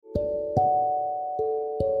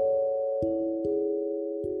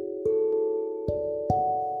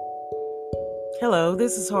Hello,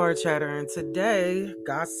 this is Hard Chatter, and today,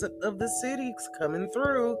 gossip of the city's coming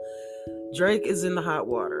through. Drake is in the hot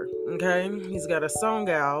water, okay? He's got a song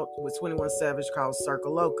out with 21 Savage called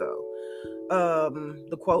Circle Loco.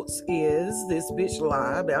 The quotes is, "This bitch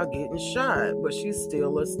lie about getting shot, but she's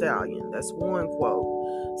still a stallion." That's one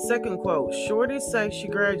quote. Second quote, "Shorty say she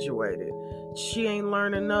graduated. She ain't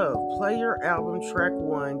learned enough. Play your album track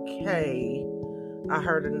 1K. I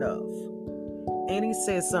heard enough." And he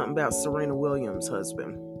said something about Serena Williams'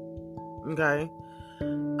 husband. Okay?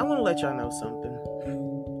 I want to let y'all know something.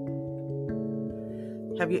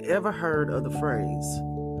 Have you ever heard of the phrase,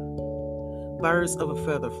 birds of a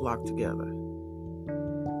feather flock together?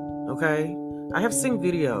 Okay? I have seen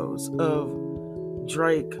videos of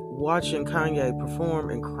Drake watching Kanye perform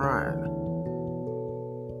and crying.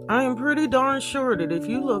 I am pretty darn sure that if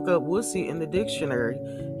you look up wussy in the dictionary,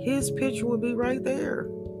 his picture will be right there.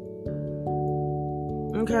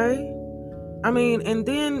 Okay? I mean, and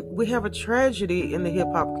then we have a tragedy in the hip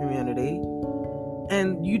hop community,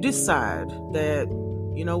 and you decide that,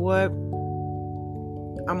 you know what?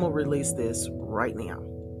 I'm going to release this right now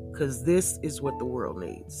because this is what the world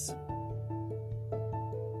needs.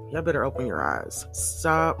 Y'all better open your eyes.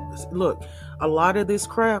 Stop. Look, a lot of this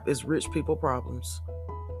crap is rich people problems.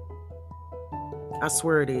 I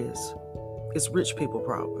swear it is. It's rich people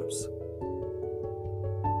problems.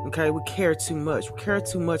 Okay, we care too much. We care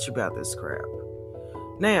too much about this crap.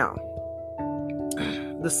 Now,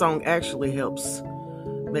 the song actually helps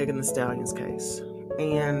Megan Thee Stallion's case.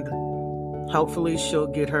 And hopefully she'll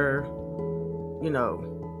get her,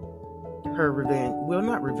 her revenge. Well,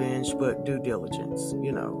 not revenge, but due diligence,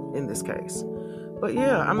 in this case. But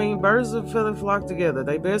yeah, I mean, birds of a feather flock together.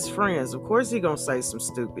 They best friends. Of course he gonna say some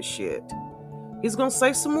stupid shit. He's gonna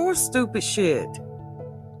say some more stupid shit.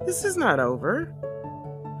 This is not over.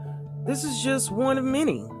 This is just one of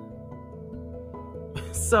many.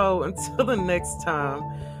 So until the next time,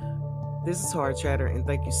 this is Hard Chatter, and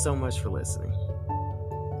thank you so much for listening.